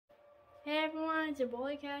Hey everyone, it's your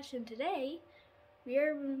boy Cash, and today we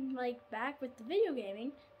are back with the video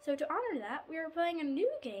gaming. So to honor that, we are playing a new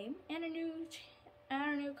game and a new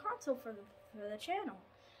console for the channel.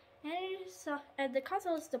 And it is the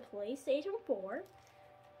console is the PlayStation 4,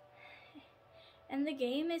 and the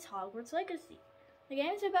game is Hogwarts Legacy. The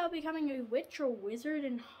game is about becoming a witch or wizard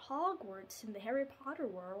in Hogwarts in the Harry Potter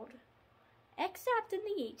world, except in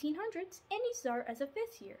the 1800s, and you start as a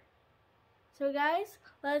 5th year. So guys,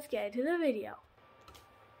 let's get into the video.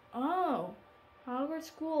 Oh, Hogwarts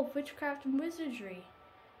School of Witchcraft and Wizardry.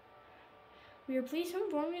 We are pleased to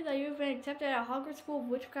inform you that you have been accepted at Hogwarts School of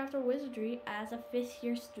Witchcraft or Wizardry as a 5th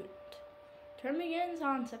year student. Term begins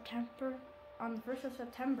on the 1st of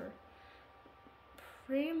September.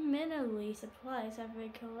 Preliminary supplies have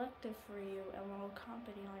been collected for you and will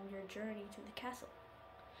accompany on your journey to the castle.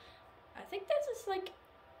 I think this is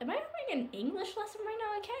am I having an English lesson right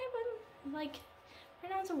now? I can't even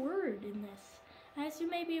pronounce a word in this. As you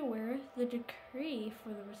may be aware, the decree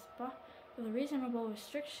for the reasonable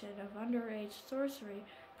restriction of underage sorcery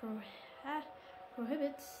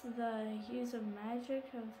prohibits the use of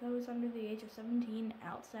magic of those under the age of 17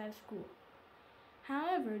 outside of school.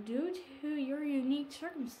 However, due to your unique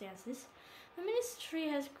circumstances, the ministry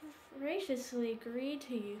has graciously agreed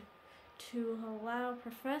to allow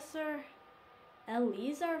Professor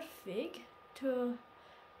Elizar Fig to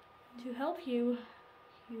help you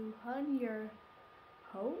hone your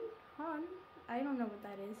I don't know what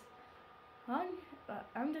that is.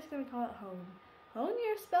 I'm just gonna call it hone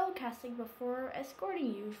your spell casting before escorting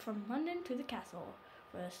you from London to the castle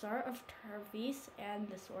for the start of Tervis and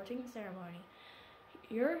the sorting ceremony.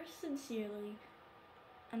 Yours sincerely,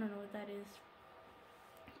 I don't know what that is.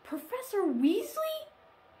 Professor Weasley?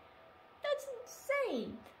 That's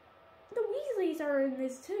insane. The Weasleys are in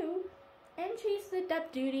this too, and she's the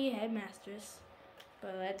deputy headmistress.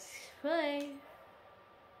 But let's play.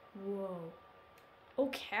 Whoa. Oh,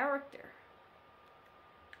 character.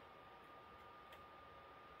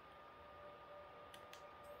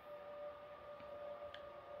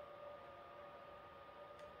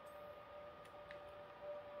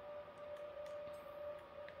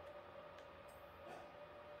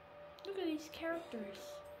 Look at these characters.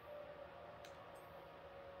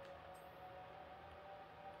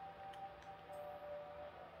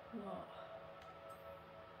 Whoa.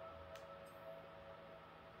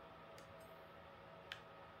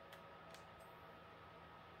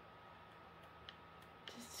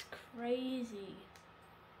 This is crazy.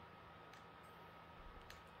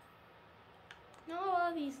 Not a lot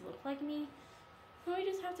of these look like me. So we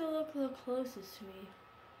just have to look the closest to me.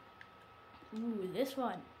 Ooh, this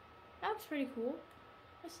one. That looks pretty cool.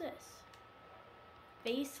 What's this?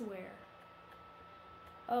 Face wear.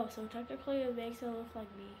 Oh, so technically it makes it look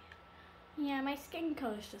like me. Yeah, my skin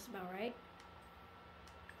color is just about right.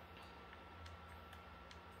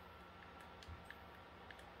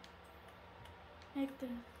 Make the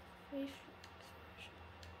facial expression.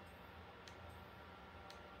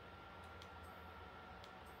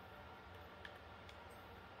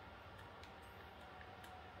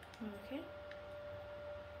 Okay.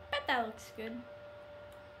 Bet that looks good.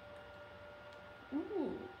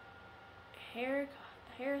 Ooh.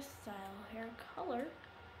 Hairstyle, hair color.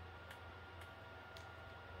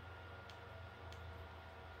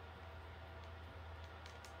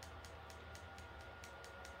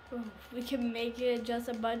 Ooh, we can make it just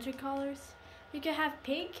a bunch of colors. We can have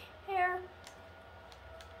pink hair.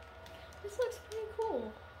 This looks pretty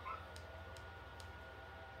cool.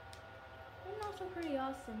 And also pretty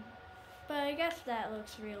awesome. But I guess that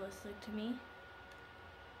looks realistic to me.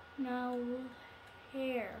 Now,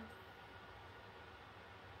 hair.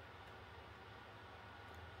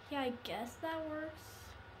 Yeah, I guess that works.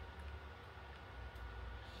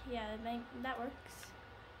 Yeah, that works.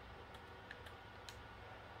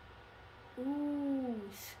 Ooh,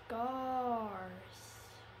 scars.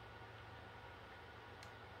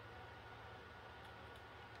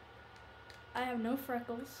 I have no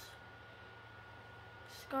freckles.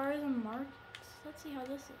 Scars and marks. Let's see how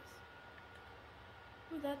this is.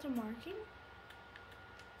 Ooh, that's a marking.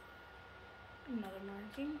 Another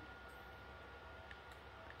marking.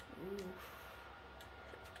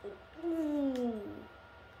 Ooh.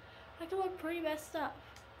 I can look pretty messed up.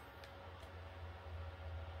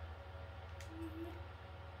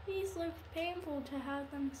 These look painful to have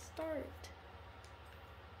them start.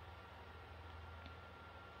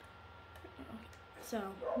 So,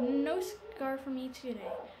 no scar for me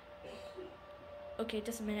today. Okay,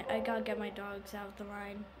 just a minute. I gotta get my dogs out of the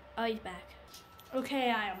line. Oh, he's back.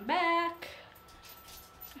 Okay, I am back.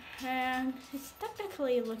 And it's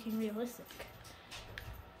technically looking realistic.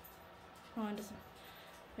 Hold on, just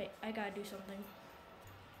wait. I gotta do something.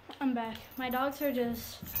 I'm back. My dogs are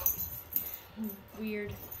just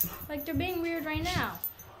weird. Like they're being weird right now.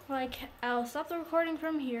 Like I'll stop the recording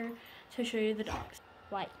from here to show you the dogs.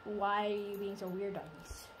 Why are you being so weird,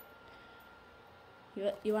 doggies?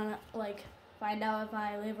 You wanna like find out if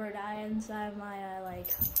I live or die inside my like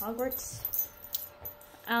Hogwarts?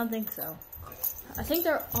 I don't think so. I think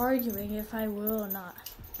they're arguing if I will or not.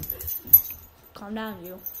 Calm down,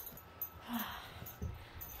 you.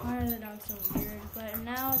 Why are the dogs so weird? But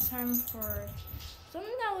now it's time for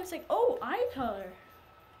something that looks like, oh, eye color.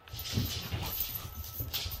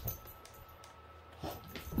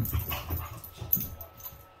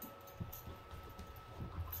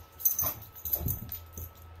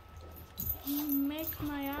 Make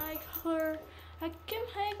my eye color, I can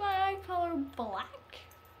make my eye color black.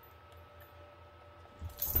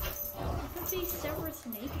 I could be Severus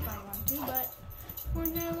Snape if I want to, but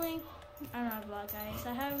ordinarily, I'm not black eyes.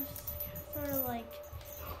 I have sort of like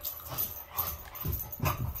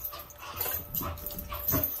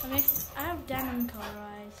I have denim color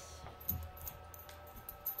eyes.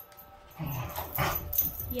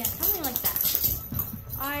 Yeah, something like that.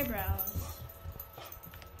 Eyebrows.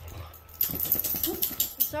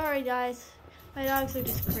 Sorry guys, my dogs are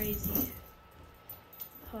just crazy.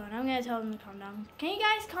 Hold on, I'm gonna tell them to calm down. Can you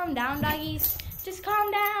guys calm down, doggies? Just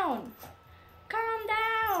calm down. Calm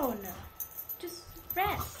down. Just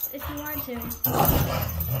rest if you want to.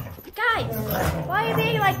 Guys, why are you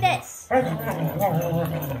being like this?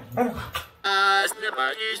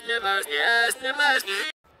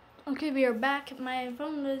 Okay, we are back. My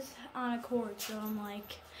phone was on a cord, so I'm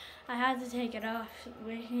like, I had to take it off,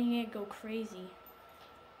 making it go crazy.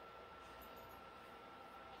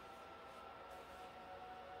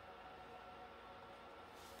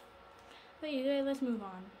 But anyway, let's move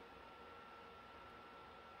on.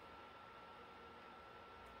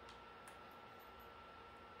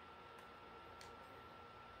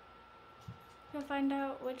 We'll find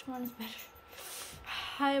out which one is better.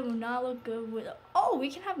 I will not look good with. Oh, we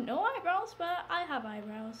can have no eyebrows, but I have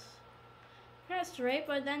eyebrows. Kind of straight,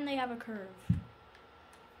 but then they have a curve.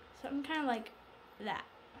 Something kind of like that.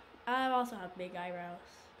 I also have big eyebrows.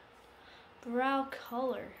 Brow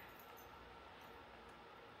color.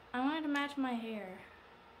 I wanted to match my hair.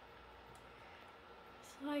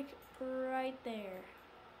 It's like right there.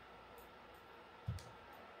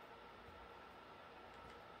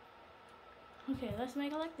 Okay, let's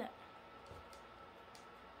make it like that.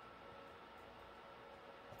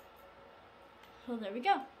 So there we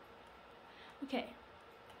go. Okay,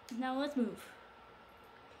 now let's move.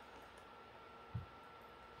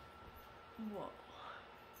 Whoa.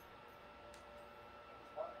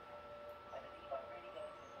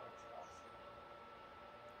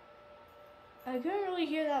 I couldn't really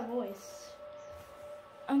hear that voice.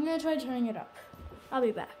 I'm gonna try turning it up. I'll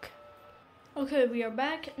be back. Okay, we are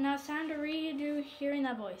back. Now it's time to redo hearing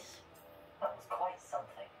that voice. That was quite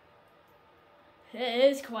something.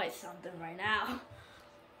 It is quite something right now.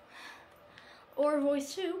 Or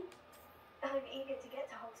voice 2. I'm eager to get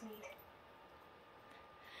to Hogsmeade.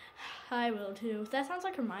 I will too. That sounds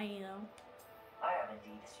like Hermione though. I am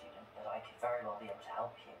indeed a student, but I could very well be able to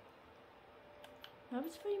help you. What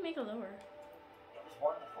happens if you make it lower? It was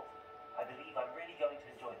wonderful. I believe I'm really going to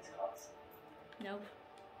enjoy this class. Nope.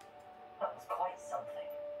 That was quite something.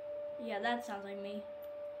 Yeah, that sounds like me.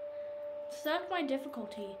 Select my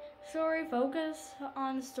difficulty. Story, focus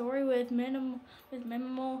on story with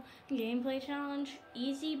minimal gameplay challenge.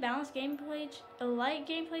 Easy, balanced gameplay, a light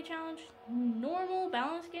gameplay challenge. Normal,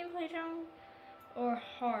 balanced gameplay challenge. Or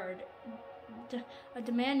hard, a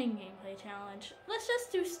demanding gameplay challenge. Let's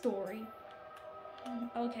just do story.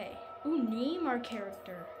 Okay. Ooh, name our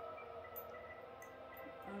character.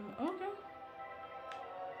 Okay.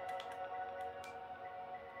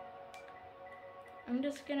 I'm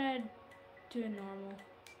just gonna do a normal.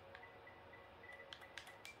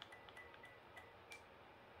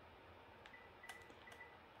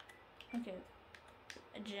 Okay.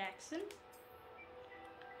 Jackson.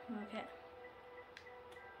 Okay.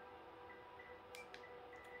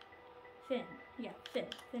 Finn. Yeah, Finn.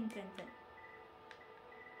 Finn.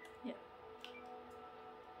 Yeah.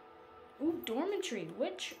 Ooh, dormitory.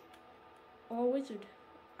 Witch or wizard.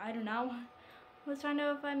 I don't know. Let's find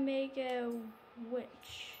out if I make a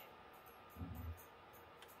witch.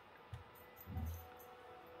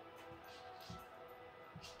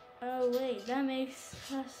 Oh wait, that makes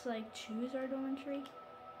us like choose our dormitory.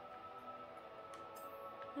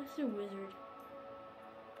 Let's do wizard.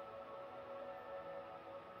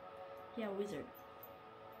 Yeah, wizard.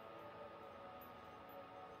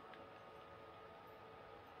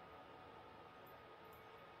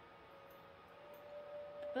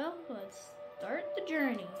 Well, let's start the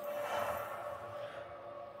journey.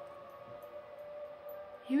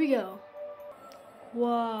 Here we go.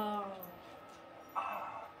 Wow.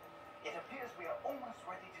 It appears we are almost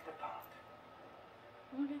ready to depart.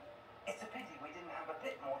 Okay. It's a pity we didn't have a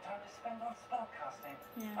bit more time to spend on spellcasting.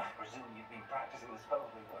 Yeah. I presume you've been practicing the spells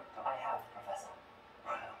we worked on. I have, Professor.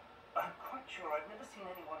 Well, I'm quite sure I've never seen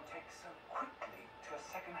anyone take so quickly to a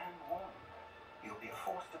second-hand wand. You'll be a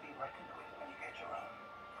force to be reckoned with when you get your own.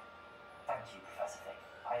 Thank you, Professor Fig.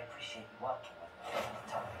 I appreciate you working with me for the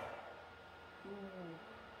time.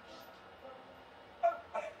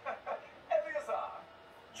 Eleazar!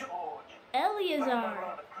 George!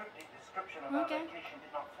 Eleazar. A cryptic description of our location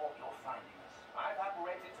did not thwart your findings. I've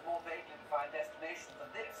operated to more vaguely defined destinations than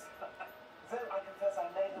this. Though I confess I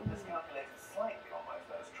may have miscalculated slightly on my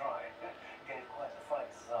first try. Gave quite a fight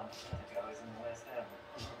to some city-goers in the West End.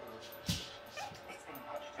 It's been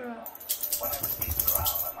much too long. When I received the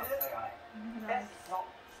growl, I must say I best not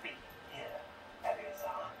speak here,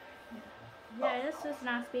 Eleazar. Yeah, this is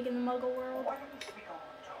not speaking the Muggle world. Why don't we speak on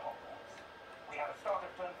to Hogwarts? We have a start of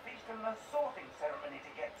term feast and a sorting ceremony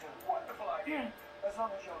to get to. Wonderful idea. As long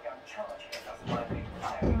as your young charge here doesn't mind being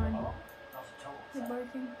tired. Not at all, You're sir.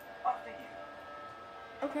 barking. After you.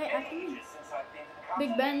 Okay, after you. Ages since I've been to the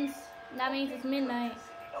Big castle. Ben's. That means it's midnight.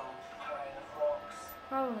 The old pile of rocks.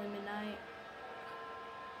 Probably midnight.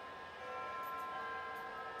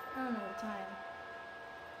 I don't know the time.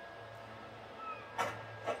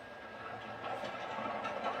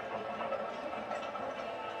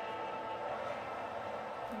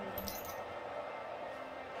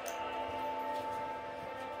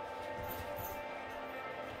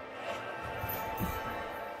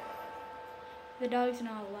 The dog's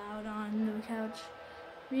not allowed on the couch.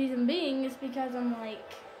 Reason being is because I'm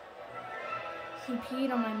like, he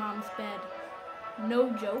peed on my mom's bed. No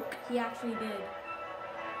joke, he actually did.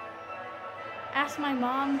 Ask my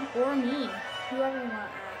mom or me, whoever you want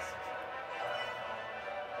to ask.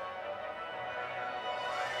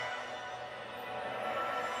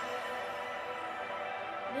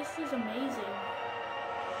 This is amazing.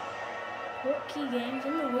 Portkey games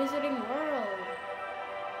in the Wizarding World.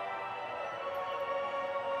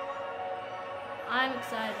 I'm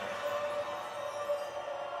excited.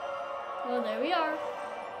 Well, there we are.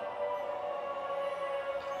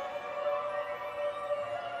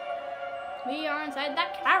 We are inside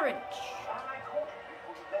that carriage. I caught you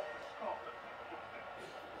before you left for Scotland.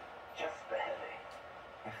 Just barely.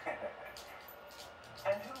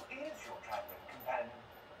 And who is your travelling companion?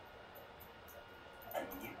 A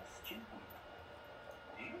new student.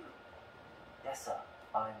 You? Yes, sir.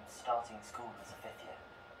 I'm starting school as a fifth year.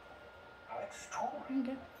 How extraordinary.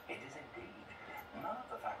 Okay. It is indeed. None of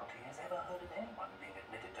the faculty has ever heard of anyone being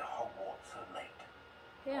admitted to Hogwarts so late.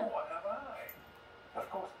 Yeah. What have I? Of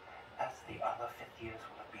course, as the other fifth years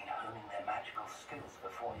will have been honing their magical skills for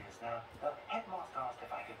 4 years now, the headmaster asked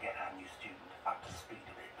if I could get our new student up to speed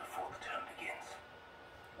a bit before the term begins.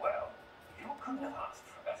 Well, you couldn't have asked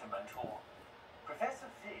for a better mentor. Professor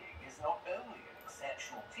Fig is not only an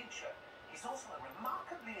exceptional teacher, he's also a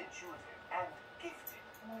remarkably intuitive and gifted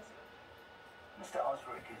wizard. Mr.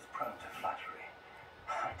 Osric is prone to flattery.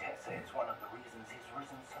 I dare say it's one of the reasons he's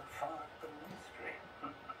risen so far in the ministry.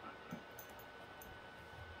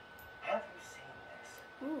 Have you seen this?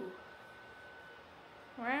 Ooh.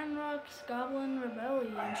 Ranrock's Goblin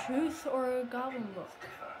Rebellion. Truth or a Goblin Book?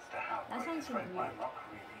 That sounds so weird. Ranrock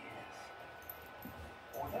really is.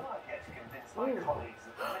 Although I've yet to convince my colleagues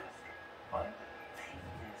at the ministry, I believe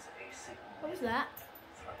he is a significant What was that?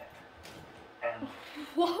 threat. And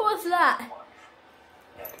What was that?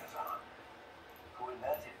 Eleazar, who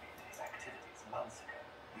alerted me to his activities months ago.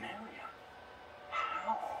 Miriam?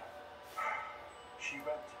 How? She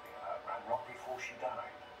wrote to me about Ranrock before she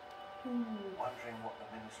died, wondering what the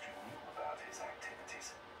ministry knew about his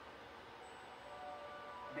activities.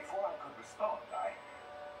 Before I could respond, I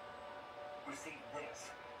received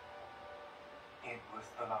this. It was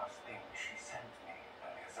the last thing she sent me,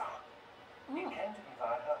 Eleazar. It came to me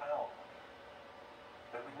via her owl,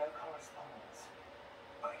 but with no correspondence.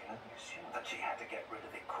 I can only assume that she had to get rid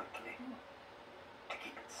of it quickly to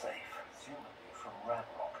keep it safe, presumably from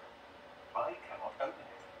Ranrock. I cannot open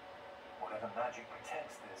it. Whatever magic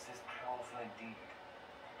protects this is powerful indeed.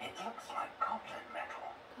 It looks like goblin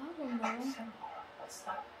metal. Goblin That Book? symbol, what's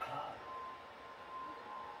that glow?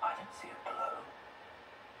 I don't see a glow.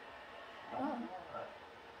 No.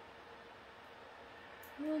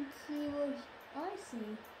 Let's see what I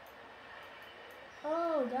see.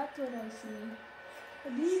 Oh, that's what I see.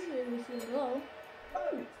 These are the see glow. Oh,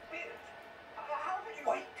 it's weird. How did you...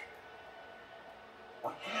 Wait.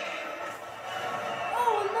 What?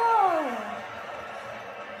 Oh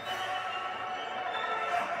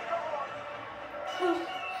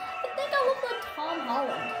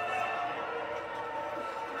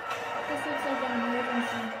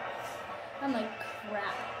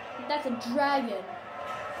That's a dragon.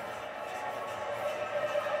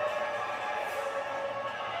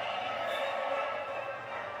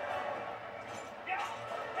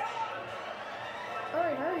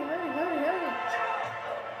 Hurry, hurry, hurry, hurry, hurry.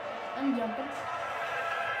 I'm jumping.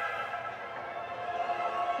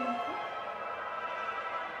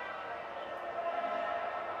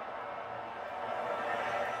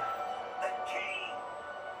 The key!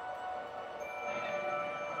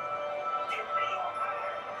 Give me your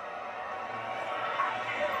hand!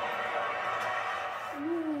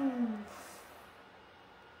 Ooh.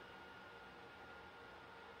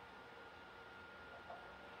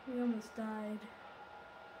 We almost died.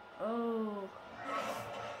 Oh.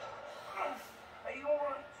 Are you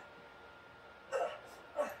alright?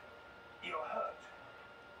 You're hurt.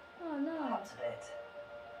 Oh no. Perhaps a bit.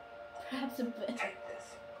 Perhaps a bit. Take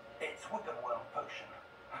this. It's Wiggenweld potion.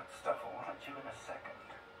 That stuff will right you in a second.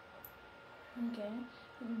 Okay.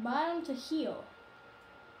 Bottom to heal.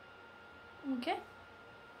 Okay.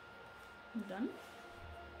 I'm done.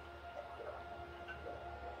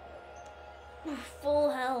 Ooh,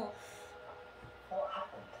 full health. What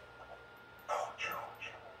happened? Poor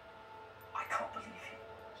George. I can't believe you.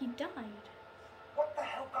 He died. What the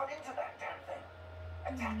hell got into that damn thing?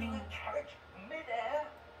 Attacking a carriage mid-air?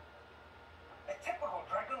 A typical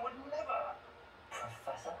dragon would never.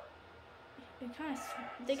 Professor?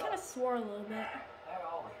 They kind of swore a little bit. Where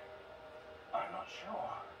are we? I'm not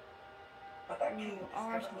sure. But that key Ooh, is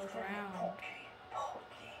ours still was a round. portkey.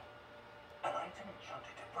 Portkey. An item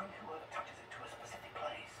enchanted to bring whoever touches it to a specific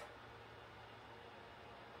place.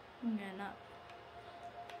 Yeah, not.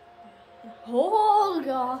 Oh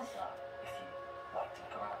gosh. If you'd like to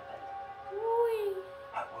look around a bit. Whee.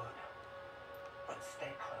 I would. But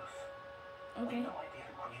stay close. Okay. We've no idea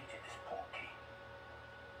who created this portkey.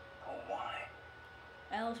 Or why.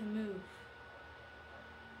 L to move.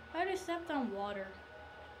 I just stepped on water.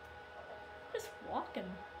 Just walking.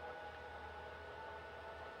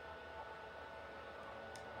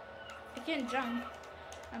 I can't jump.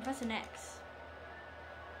 I'm pressing X.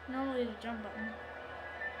 Normally the jump button.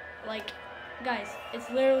 Like, guys, it's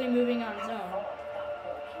literally moving on its own. Far did that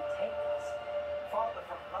portkey take us? Farther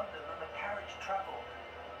from London than the carriage travelled.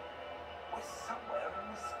 We're somewhere in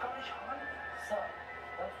the Scottish Highlands. So,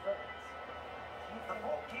 those villains. The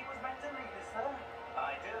portkey was meant to lead us there.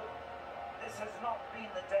 I do. This has not been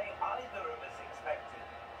the day either of us expected.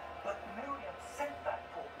 But Miriam sent that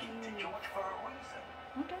portkey to George for a reason.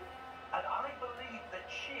 Okay. And I believe that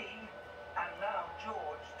she, and now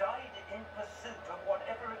George, died in pursuit of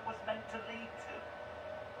whatever it was meant to lead to.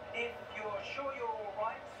 If you're sure you're all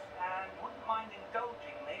right and wouldn't mind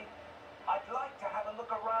indulging me, I'd like to have a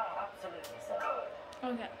look around. Absolutely, sir. Good.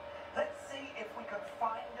 Okay. Let's see if we can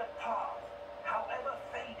find a path, however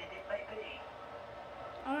faded it may be.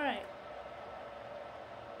 Alright.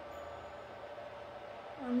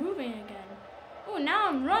 We're moving again. Oh, now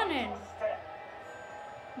I'm running. Step.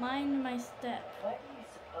 Mind my step. Where do you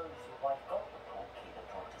suppose your wife got the portkey that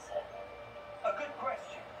brought us here? A good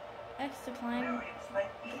question. X to climb. Miriam spent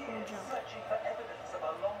Or years jump. searching for evidence of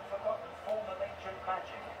a long-forgotten form of ancient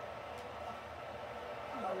magic.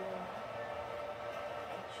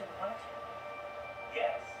 Ancient magic?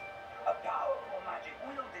 Yes. A powerful magic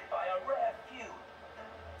wielded by a rare few.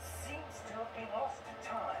 Seems to have been lost to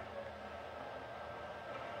time.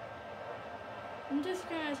 I'm just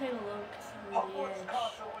gonna take a look through the Hogwarts edge.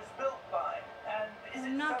 Castle was built by, and is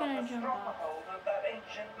I'm not itself gonna a jump off. stronghold of that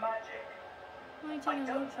ancient magic. Let me I take a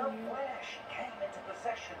don't look know through here. where she came into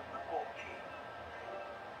possession of the portkey,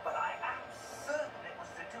 but I am certain it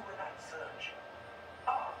was to do with that search.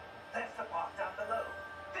 Ah, there's the path down below.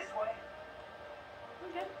 This way.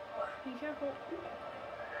 Okay. Be careful.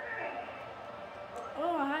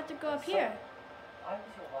 Oh, I had to go up here. Why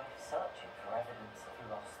was your wife searching for evidence of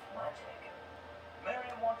lost magic?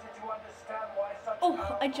 Miriam wanted to understand why such Oh,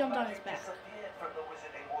 powerful I jumped on his magic back. disappeared from the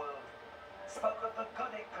wizarding world. Spoke of the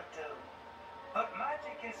good it could do. But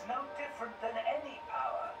magic is no different than any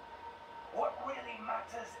power. What really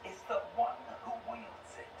matters is the one who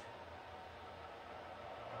wields it.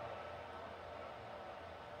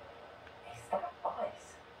 Is that ice?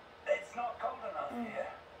 It's not cold enough here.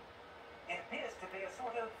 It appears to be a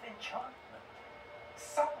sort of enchantment.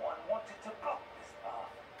 Someone wanted to block this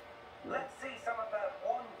path. Let's see some of that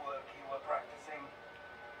one work you were practicing.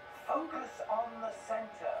 Focus on the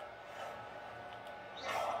center.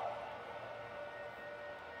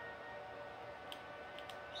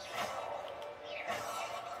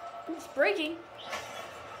 It's breaking.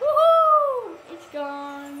 Woohoo! It's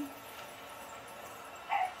gone.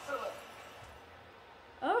 Excellent.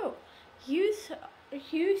 Oh,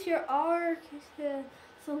 use your arc to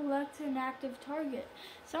Select an active target.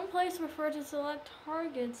 Some players prefer to select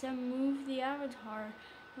targets and move the avatar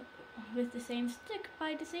with the same stick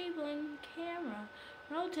by disabling camera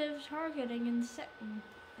relative targeting in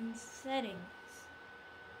settings.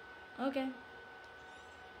 Okay.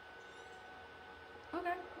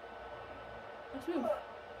 Okay. Let's move.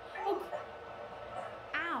 Oh.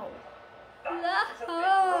 Ow. That was a bit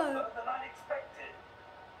rougher than I expected.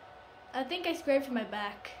 I think I scraped my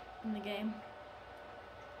back in the game.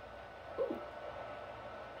 Ooh.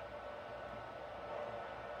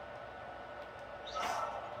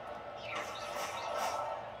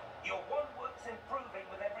 Your one work's improving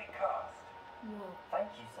with every cast. Whoa. Thank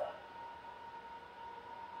you, sir.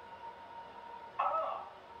 Ah,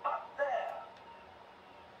 up there.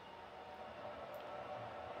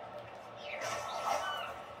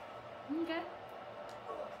 Okay.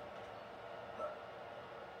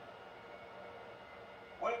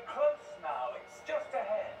 We're close now. It's just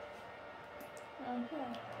ahead.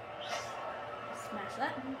 Okay. Smash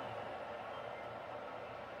that.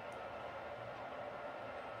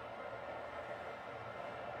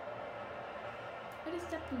 I just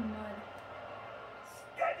stepped in mud.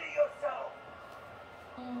 Steady yourself.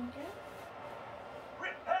 Okay.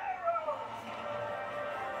 Reparo.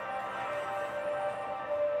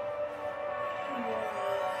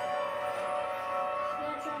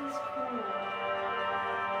 That sounds cool.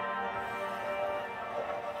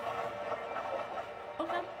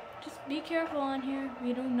 Okay. Just be careful on here.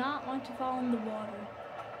 We do not want to fall in the water.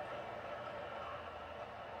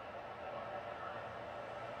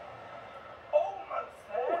 Almost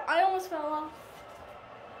there. I almost fell off.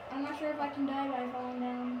 I'm not sure if I can die by falling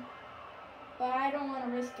down, but I don't want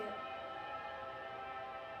to risk it.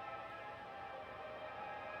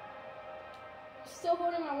 Still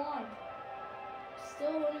holding my wand.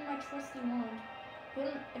 Still holding my trusty wand.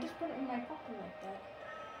 I just put it in my pocket like that.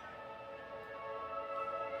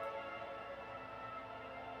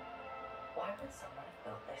 Why would someone have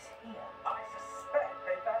built this here? I suspect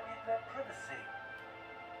they valued their privacy.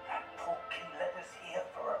 That portkey led us here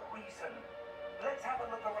for a reason. Let's have a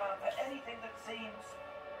look around for anything that seems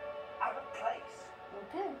out of place.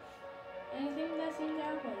 Okay. Anything that seems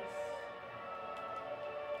out of place.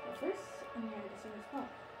 But first, I'm going to see what's called.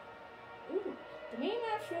 Ooh. The main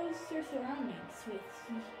map shows your surroundings with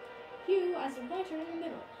you as a pointer in the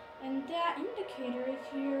middle. And that indicator is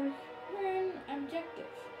your current objective.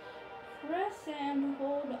 Press and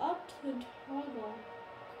hold up to toggle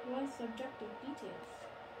quest objective details.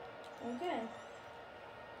 Okay.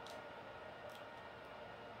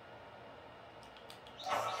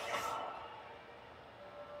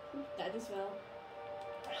 Oop, that just fell.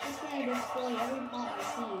 I'm just going to destroy every pot I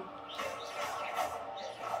see.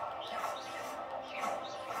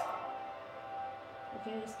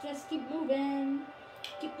 Okay, let's just keep moving.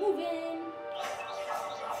 Keep moving.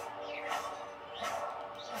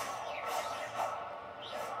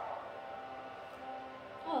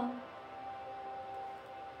 Oh.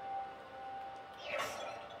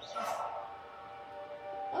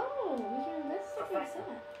 Oh, we can investigate Professor,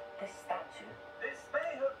 that. this statue. This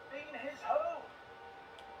may have been his home.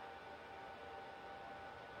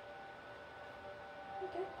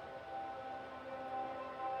 Okay.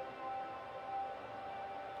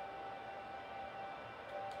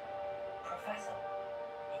 Professor,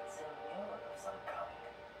 it's a mural of some kind.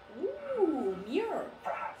 Ooh, mirror.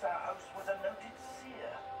 Perhaps our host was a noted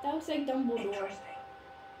seer. That looks like Dumbledore. Interesting.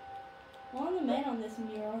 One of the men on this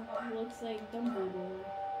mural looks like Dumbledore.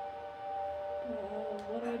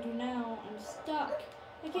 What do I do now? I'm stuck.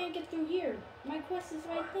 I can't get through here. My quest is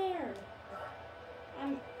right there.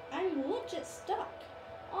 I'm legit stuck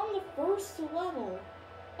on the first level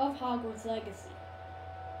of Hogwarts Legacy.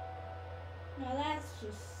 Now that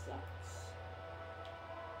just sucks.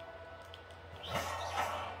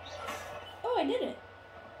 Oh, I did it.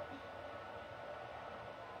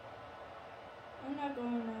 I'm not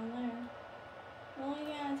going around there. I'm only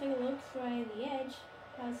gonna take a look right at the edge,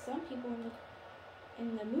 as some people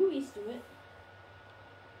in the movies do it.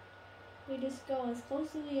 We just go as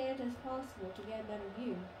close to the edge as possible to get a better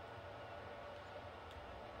view.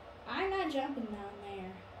 I'm not jumping down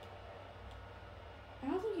there. I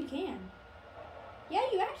don't think you can. Yeah,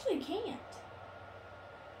 you actually can't.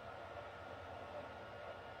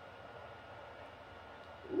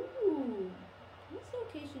 Ooh, this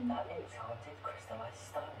location. That enchanted crystallized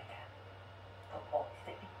stone again. But what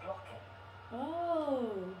could it be blocking?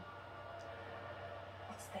 Oh,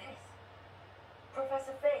 What's this?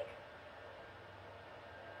 Professor Fig!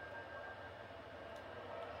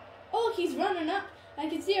 oh, he's running up. I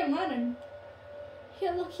can see him running.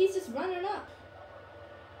 Yeah, look, he's just running up.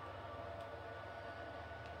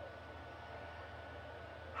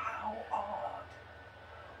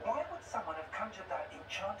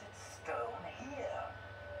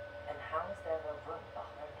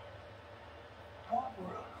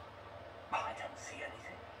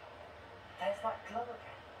 that glow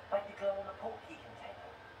again, like the glow on the portkey container.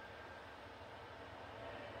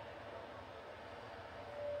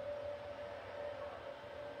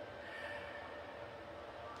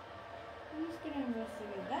 I'm just gonna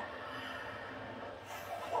investigate that.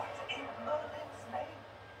 What in Merlin's name?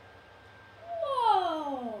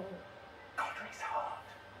 Whoa! Godric's heart.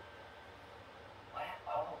 Where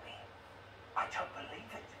are we? I don't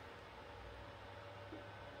believe it.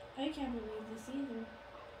 I can't believe this either.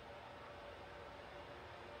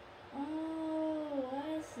 Oh,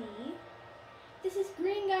 I see. This is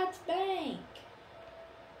Gringotts Bank.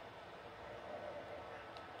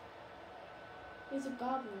 There's a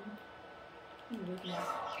goblin. Wake me up.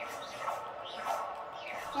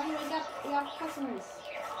 Trying to wake up. We have customers.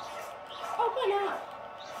 Open up!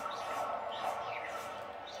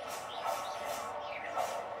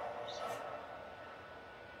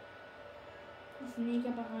 Sneak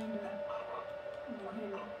up behind her. And then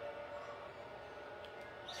hit her.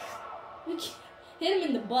 Hit him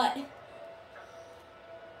in the butt.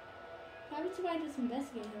 How would somebody just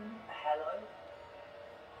investigate him? Hello?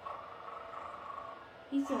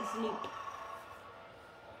 He's still asleep.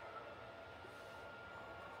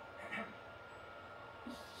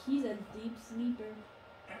 He's a deep sleeper.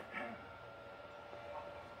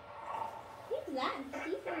 He's that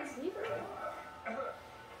deep in a sleeper?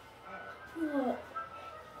 What?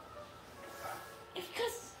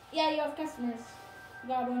 Because, yeah, you have customers.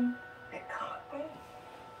 Goblin. It can't be.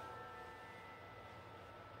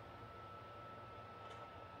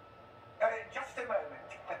 Just a moment.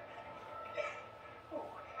 Oh.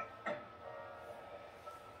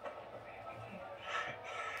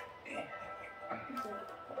 He's like,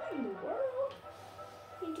 what in the world?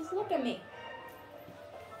 You just look at me.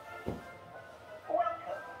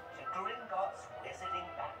 Welcome to Gringotts Wizarding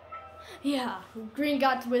Bank. Yeah,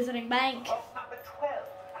 Gringotts Wizarding Bank. Box number 12,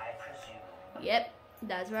 I presume. Yep,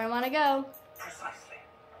 that's where I want to go. Precisely.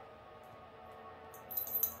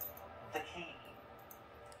 The key.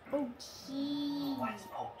 Okay. Where's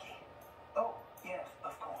Porky? Oh, yes,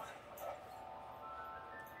 of course.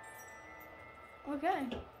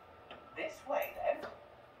 Okay. This way,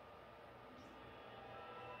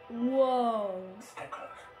 then. Whoa. Stay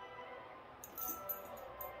close.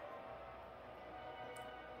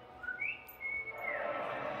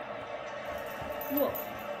 Whoa.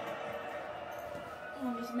 Hold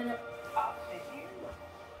on just a minute. After you.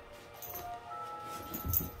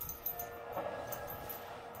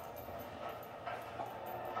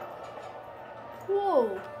 Whoa.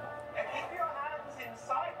 And keep your hands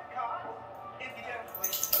inside the car if you don't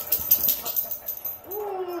wish.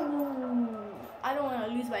 Ooh. I don't want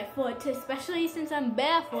to lose my foot, especially since I'm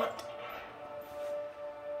barefoot.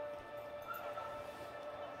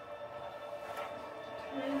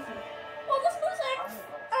 Crazy. Oh, this moves like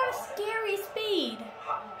at a scary speed.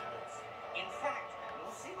 Hundreds. In fact,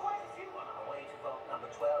 you'll see quite a few on our way to vault number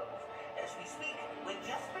 12. As we speak, we're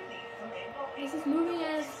just beneath the main lobby. This is moving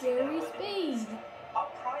at a scary speed. Are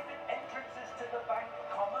private entrances to the bank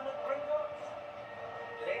common at Gringotts?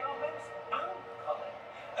 They are most uncommon.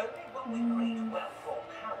 Only one with great wealth or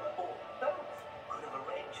power, or both, could have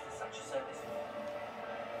arranged for such a service.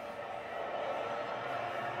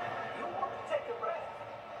 You'll want to take a breath.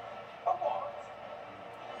 A what?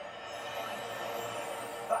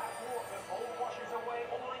 That waterfall washes away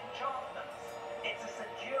all enchantments. It's a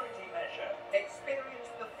security measure.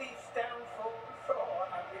 Experienced the thief's downfall before,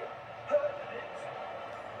 have you? Heard of it?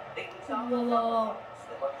 These are the Whoa. robots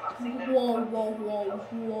that were passing their Whoa, coats whoa, in whoa, the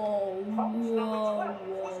ocean. whoa, Box number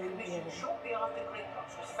 12 whoa, was commissioned whoa. shortly after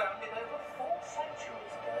Gringotts was founded over 4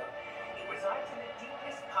 centuries ago. It resides in the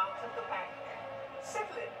deepest part of the bank.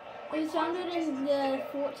 Settle in. It was founded in the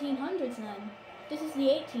 1400s then. This is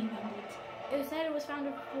the 1800s. It said it was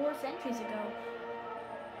founded 4 centuries ago.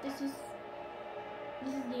 This is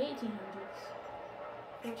the 1800s.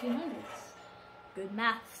 1400s. Good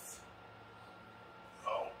maths.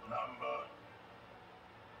 Vault number.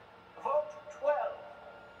 Vault 12.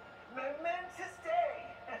 Momentous day.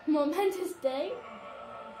 Momentous day.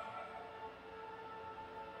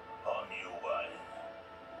 On your way.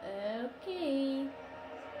 Okay.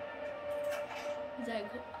 He's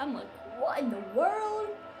like, I'm like, what in the world?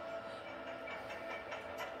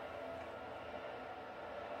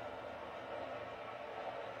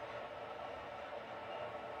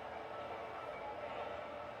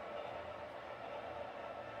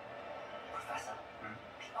 Professor, the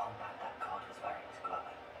armband that guard was wearing is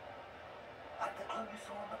glowing. Like the glow you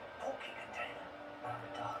saw on the porky container.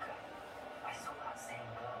 Rather darker. I saw that same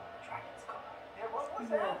glow on the dragon's collar. Yeah, what was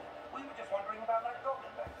that? We were just wondering about that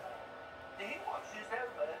goblin back there. He watches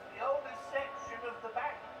over the oldest section of the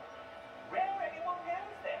bank. Rare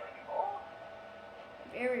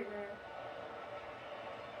very rare.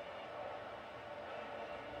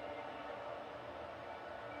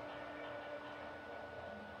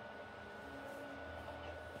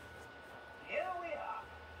 Here we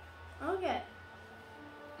are. Okay.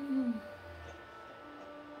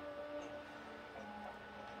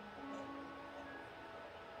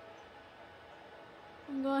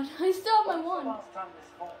 Oh god, I still have my When's the wand. last time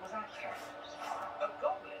this vault was accessed? A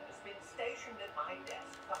goblin has been stationed at my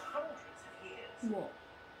desk for hundreds of years. What?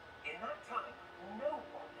 In that time, no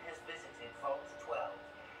one has visited Vault 12.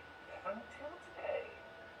 Until today.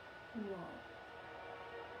 What?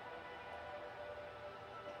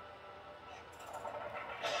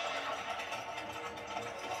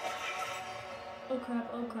 Oh crap,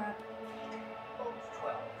 oh crap. Vault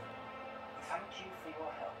 12. Thank you for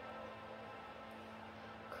your help.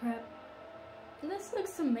 Crap. This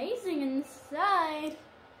looks amazing inside.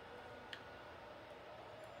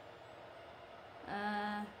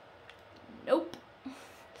 Nope.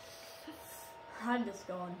 I'm just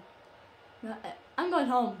going. No, I'm going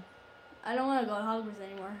home. I don't want to go to Hogwarts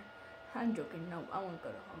anymore. I'm joking. No, I won't go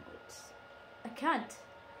to Hogwarts. I can't.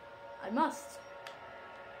 I must.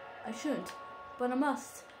 I shouldn't. But I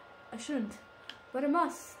must. I shouldn't. But I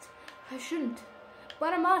must. I shouldn't.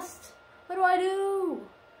 But I must. What do I do?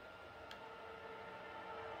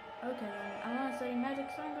 Okay, then. I want to study magic,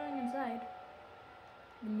 so I'm going inside.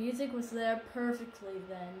 The music was there perfectly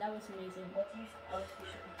then. That was amazing. What do you suppose we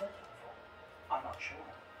should be looking for? I'm not sure.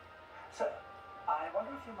 Sir, I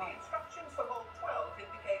wonder if you might... The instructions for Vault 12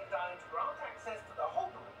 indicate that I am to grant access to the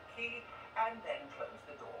Hogwarts key and then close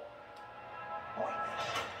the door. Wait.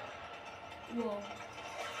 Whoa.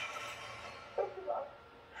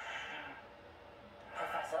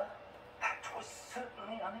 Professor? That was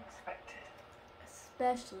certainly unexpected.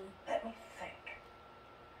 Especially. Let me think.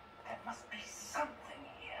 There must be something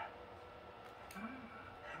here.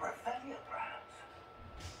 Revelia, perhaps?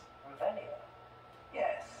 Revelia?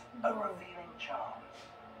 Yes, a Whoa. revealing charm.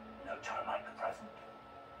 No time like the present.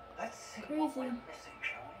 Let's see Crazy. what we're missing,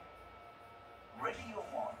 shall we? Ready your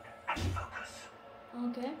wand and focus.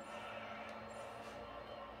 Okay.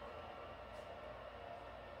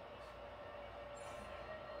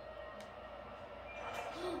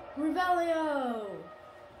 Revelio!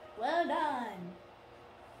 Well done.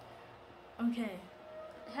 Okay.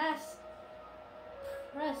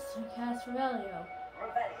 Press to cast Revelio.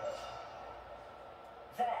 Revelia.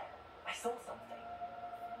 There, I saw something.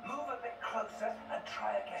 Move a bit closer and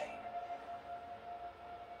try again.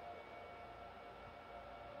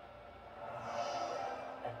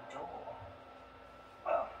 A door.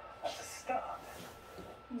 Well, that's a start.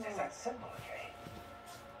 Is that symbol okay?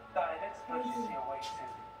 Guidance pushes your way to...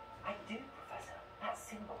 I do, Professor. That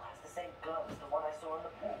symbol has the same glow as the one I saw in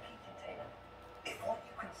the pool key container. If what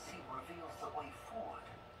you can see reveals the way forward,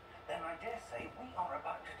 then I dare say we are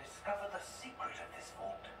about to discover the secret of this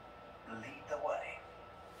vault. Lead the way.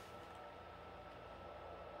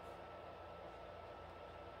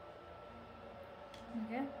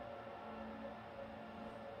 Okay.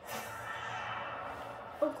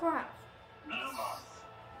 Oh crap. Lumos.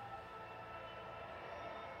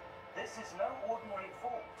 This is no ordinary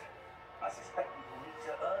vault. I suspect we will need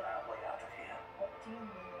to earn our way out of here. What do you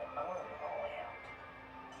mean, earn our way out?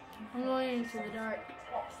 Do you I'm going into the dark.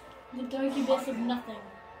 test? The dark abyss of nothing.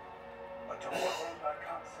 But to what end, I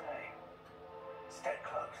can't say. Stay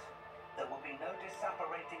close. There will be no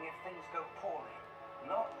disapparating if things go poorly.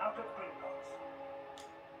 Not out of Gringotts.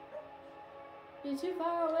 You're too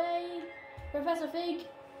far away. Professor Fig.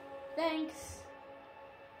 Thanks.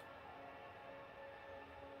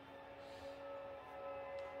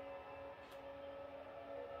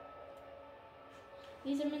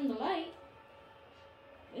 These are in the light.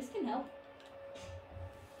 This can help.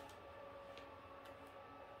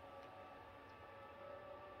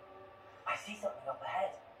 I see something up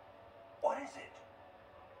ahead. What is it?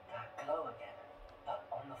 That glow again, but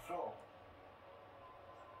on the floor.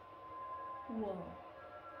 Whoa.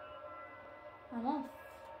 I'm off.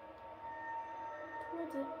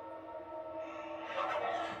 Towards it.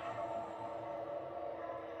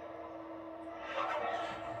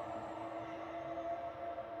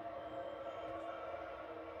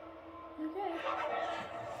 Okay.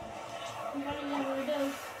 I'm running over the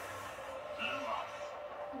dose.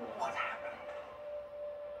 What happened?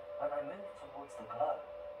 When I moved towards the glow,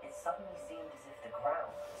 it suddenly seemed as if the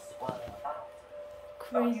ground was swirling about. Are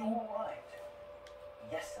Crazy. you all right?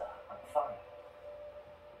 Yes, sir, I'm fine.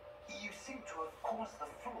 You seem to have caused the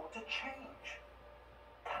floor to change.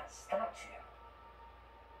 That statue.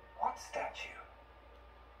 What statue?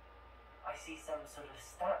 I see some sort of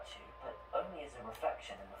statue, but only as a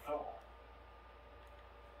reflection in the floor.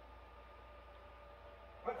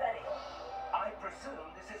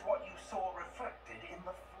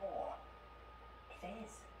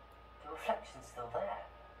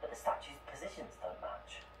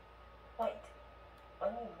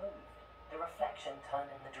 and turn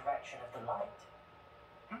in the direction of the light.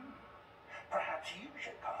 Perhaps you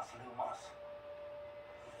should pass, Lumos.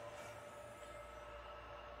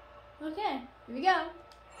 Okay, here we go.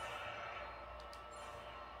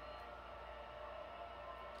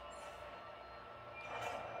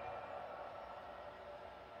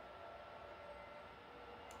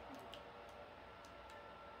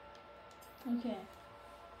 Okay.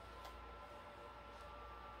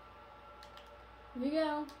 Here we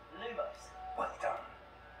go. Lumos. Well done.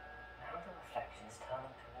 Now the reflection is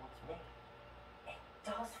turning towards me. It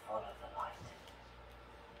does follow the light.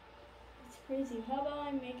 It's crazy. How about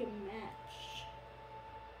I make a match?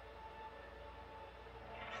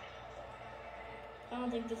 I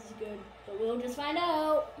don't think this is good, but we'll just find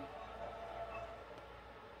out.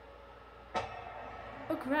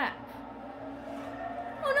 Oh crap.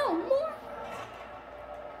 Oh no, more?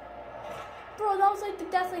 Bro, that was like the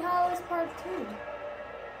Deathly Hallows part 2.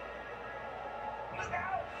 Look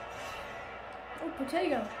out! Oh,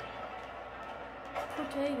 Protego.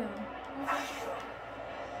 Protego.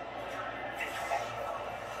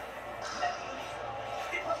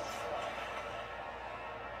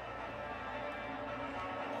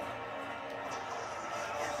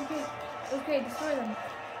 Okay. Okay, destroy them.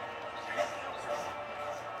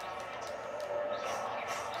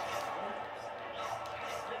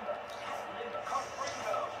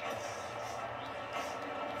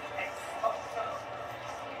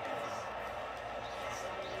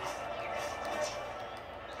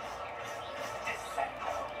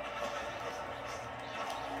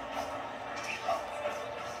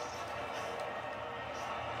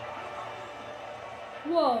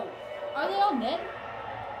 Whoa, are they all dead?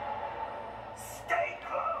 Stay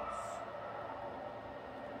close!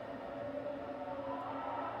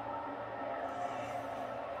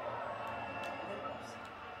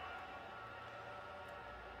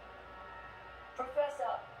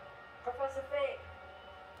 Professor! Professor Fig!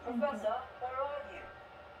 Professor, where are you?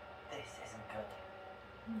 This isn't good.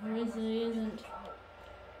 Really isn't.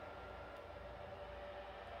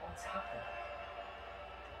 What's happened?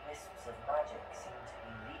 Wisps of magic seem to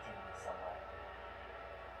be leading me somewhere.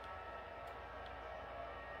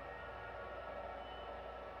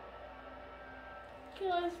 Okay,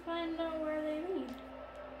 let's find out where they lead.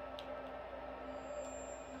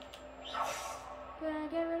 Gonna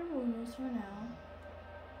get rid of rumors for now.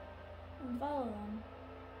 And follow them.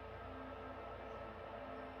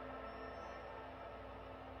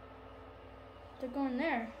 They're going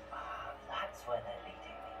there. Ah, that's where they're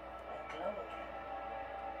leading me. I glow again.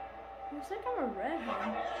 Looks like I'm a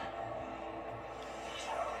redhead.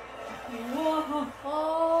 Whoa!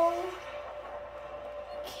 Oh!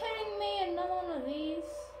 Kidding me? Another one of these?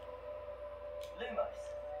 Lumos.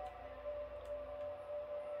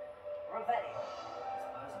 Revelio. I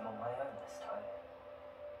suppose I'm on my own this time.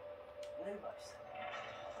 Lumos.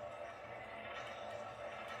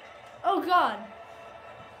 Oh God! I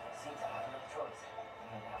seem to have no choice. I'm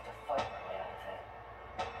going to have to fight my way out of here.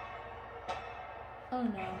 Oh no.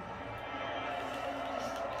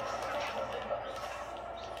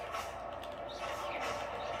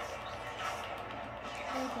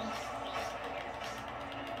 Okay.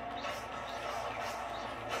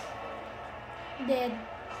 Dead.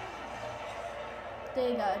 They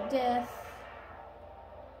got death.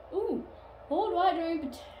 Ooh! Hold Y during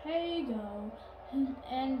Protego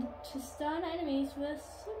and to stun enemies with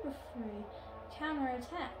super free counter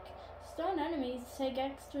attack. Stun enemies take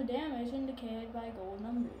extra damage indicated by gold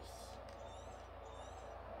numbers.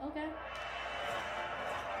 Okay.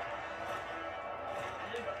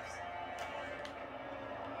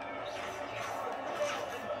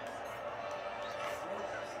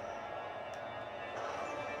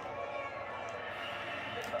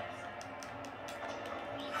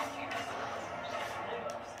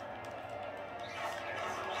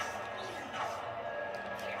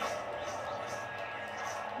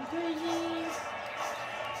 Crazy.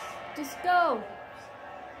 Just go.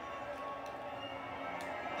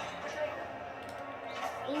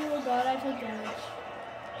 Oh God, I took damage.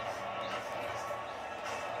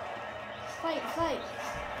 Fight, fight.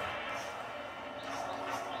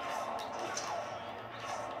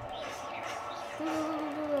 Go, go, go,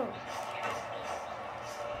 go, go.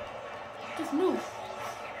 Just move.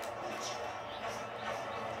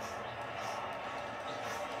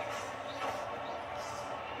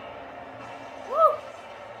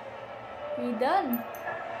 We done.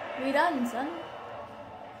 We done, son.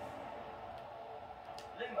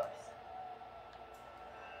 Lumos.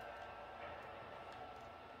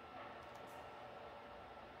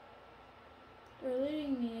 They're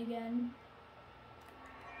leading me again.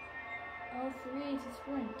 L3 to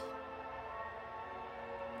sprint.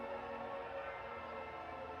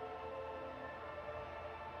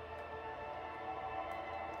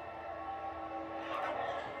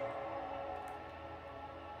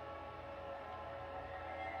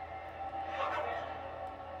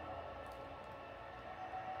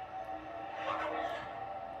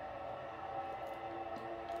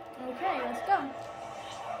 let's go.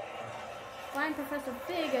 Find Professor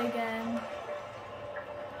Fig again.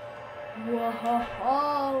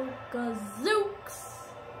 Whoa, gazooks.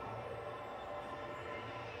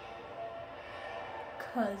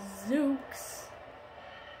 Kazooks.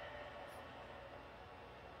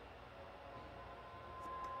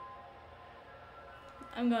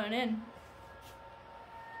 I'm going in.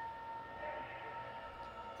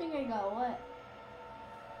 I think I got what?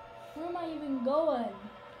 Where am I even going?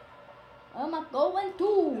 Where am I going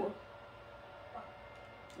to?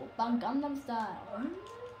 Oppa Gangnam Style.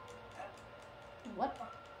 What?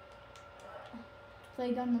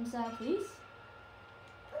 Play Gangnam Style, please.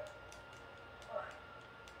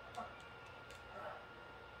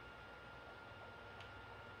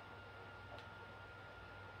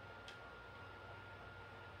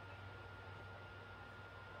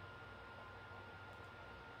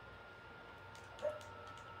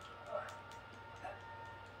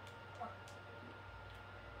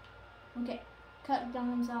 Okay, cut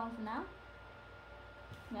Gangnam Style for now.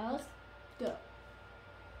 Now let's go.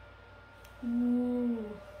 Ooh.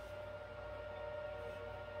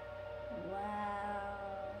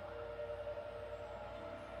 Wow.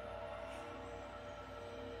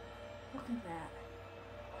 Look at that.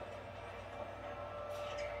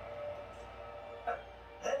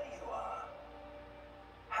 There you are.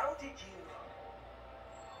 How did you...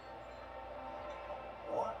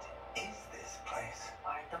 What is this place?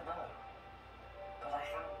 I don't know. But I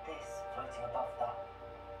found this floating above that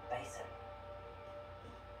basin.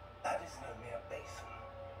 That is no mere basin.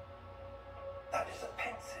 That is a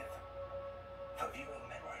pensive for viewing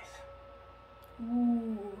memories.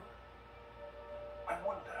 Ooh. I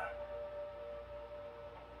wonder...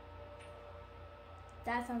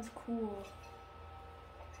 That sounds cool.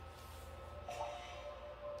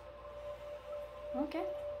 Okay.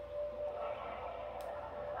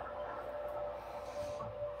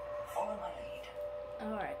 Follow my lead.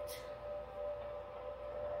 Alright.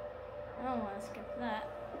 I don't want to skip that.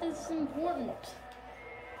 This is important.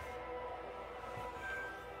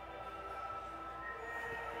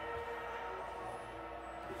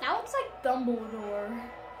 That looks like Dumbledore.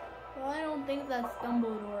 Well, I don't think that's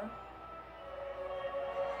Dumbledore.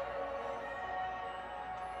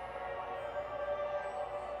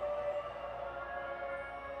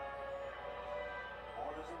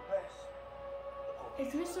 Orders in place.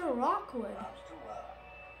 It's Mr. Rockwood. Perhaps to I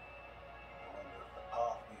wonder if the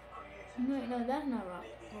path we've created... No, that's not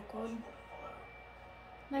may be Rockwood. impossible to follow.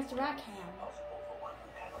 That's Rackham. Impossible for one who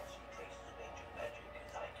cannot see traces of ancient magic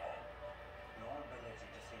as I can. Your ability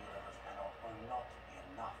to see what others cannot will not be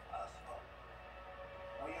enough, Percival.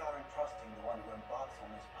 We are entrusting the one who embarks on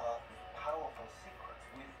this path with powerful secrets,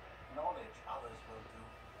 with knowledge others will do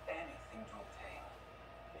anything to obtain.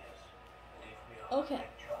 Yes, and if we are Okay.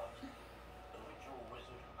 charged, the ritual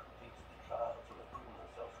wizard who completes the trials will have proven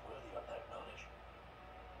themselves worthy of that knowledge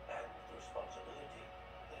and the responsibility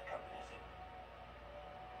that accompanies it.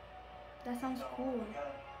 That sounds cool.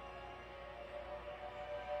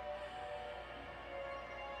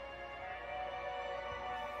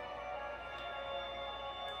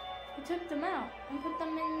 He took them out and put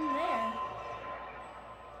them in there.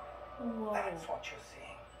 Whoa. That's what you're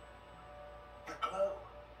seeing. The glow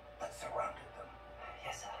that surrounded them.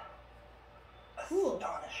 Yes, sir. Cool.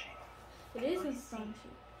 Astonishing. It is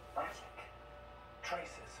astonishing. Magic.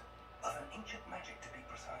 Traces of an ancient magic, to be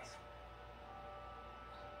precise.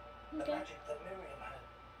 The Okay. magic that Miriam had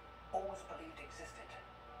always believed existed,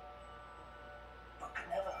 but could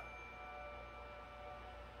never.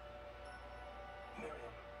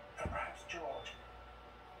 Miriam, and perhaps George,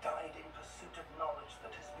 died in pursuit of knowledge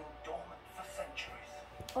that has been dormant for centuries.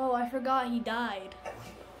 Oh, I forgot he died. And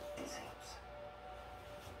you, it seems,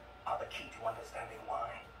 are the key to understanding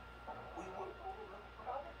why we would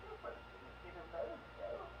rather different in a moment,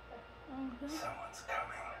 though. Okay. Someone's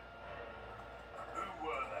coming. Who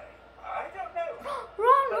were they? I don't know.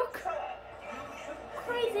 Ron, look! Sir, you should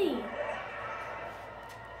Crazy!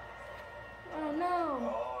 Oh no!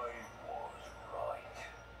 I was right.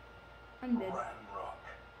 I'm dead. Ranrock.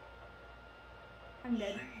 I'm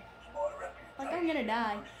dead. Seems my reputation Like I'm gonna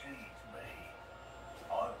die. precedes me.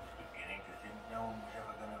 I was beginning to think no one was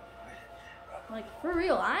ever gonna visit Ranrock. Like, for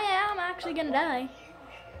real, I am actually gonna die. You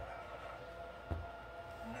here.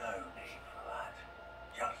 No need for that.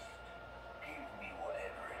 Just give me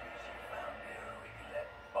whatever it is you found here and we can let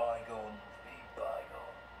bygones be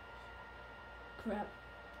bygones. Crap.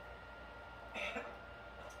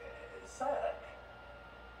 Sir,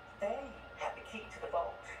 they have the key to the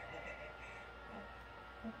vault.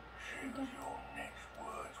 Choose your next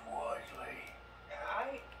words wisely.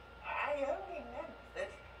 I only meant that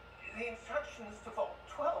the instructions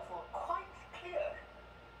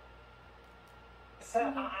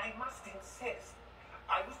Sir, I must insist.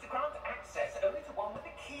 I was to grant access only to one with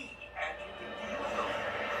the key, and you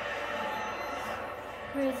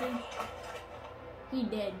Where is he? He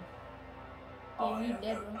dead. Yeah, he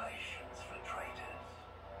dead, bro. patience for traitors.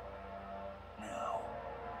 Now,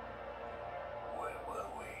 where were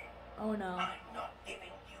we? Oh no. I'm not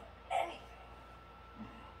giving you anything.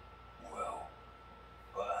 Well,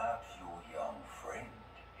 perhaps your young friend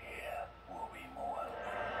here will be more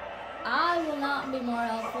helpful. I will not be more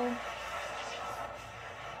helpful.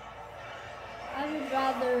 I would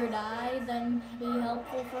rather die than be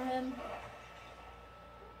helpful for him.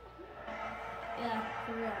 Yeah,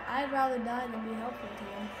 for real. I'd rather die than be helpful to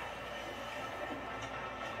him.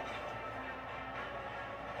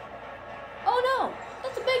 Oh no!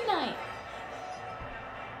 That's a big knight!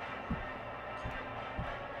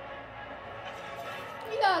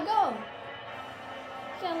 You gotta go!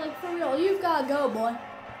 Yeah, like for real, you've gotta go, boy.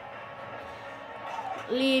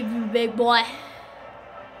 Leave, you big boy.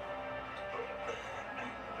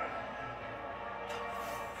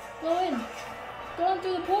 Go in. Go on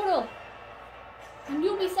through the portal. And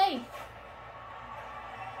you'll be safe.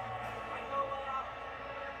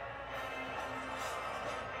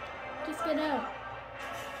 Just get out.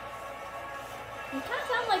 You kind of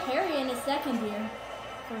sound like Harry in his second year.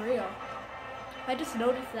 For real. I just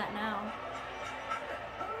noticed that now.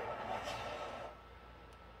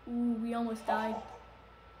 Ooh, we almost died.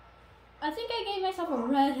 I think I gave myself a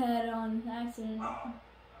redhead on accident. Are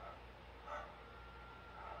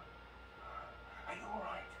you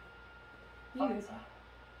alright? Weird.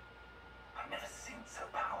 I've never seen so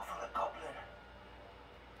powerful a goblin.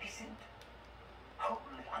 He seemed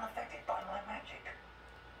wholly unaffected by my magic.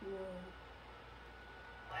 Whoa.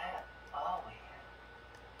 Where are we?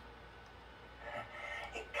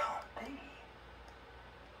 It can't be.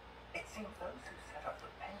 It seems those who set up the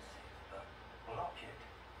pensive, the logic,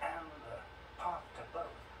 and the path to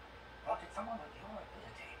both wanted someone with your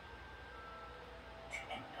ability to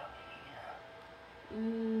end up here.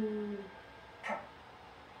 Come.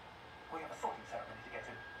 We have a sorting ceremony to get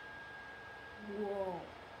to. Whoa.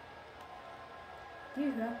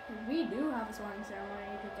 We do have a sorting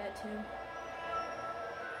ceremony to get to.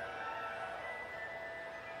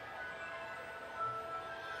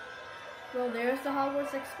 Well, there's the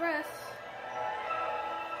Hogwarts Express.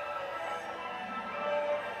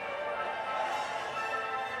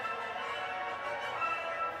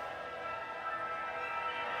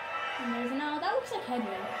 And there's no, that looks like Hedwig.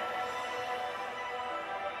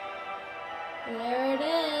 There it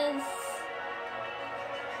is.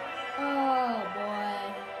 Oh boy.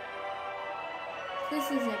 This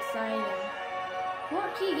is exciting.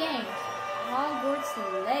 Portkey Games, Hogwarts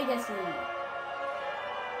Legacy.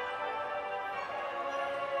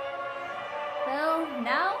 Well,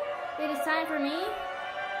 now it is time for me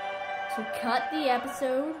to cut the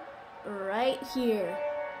episode right here.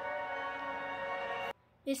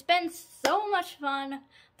 It's been so much fun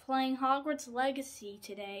playing Hogwarts Legacy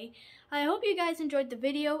today. I hope you guys enjoyed the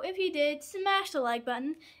video. If you did, smash the like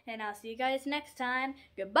button, and I'll see you guys next time.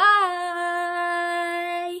 Goodbye!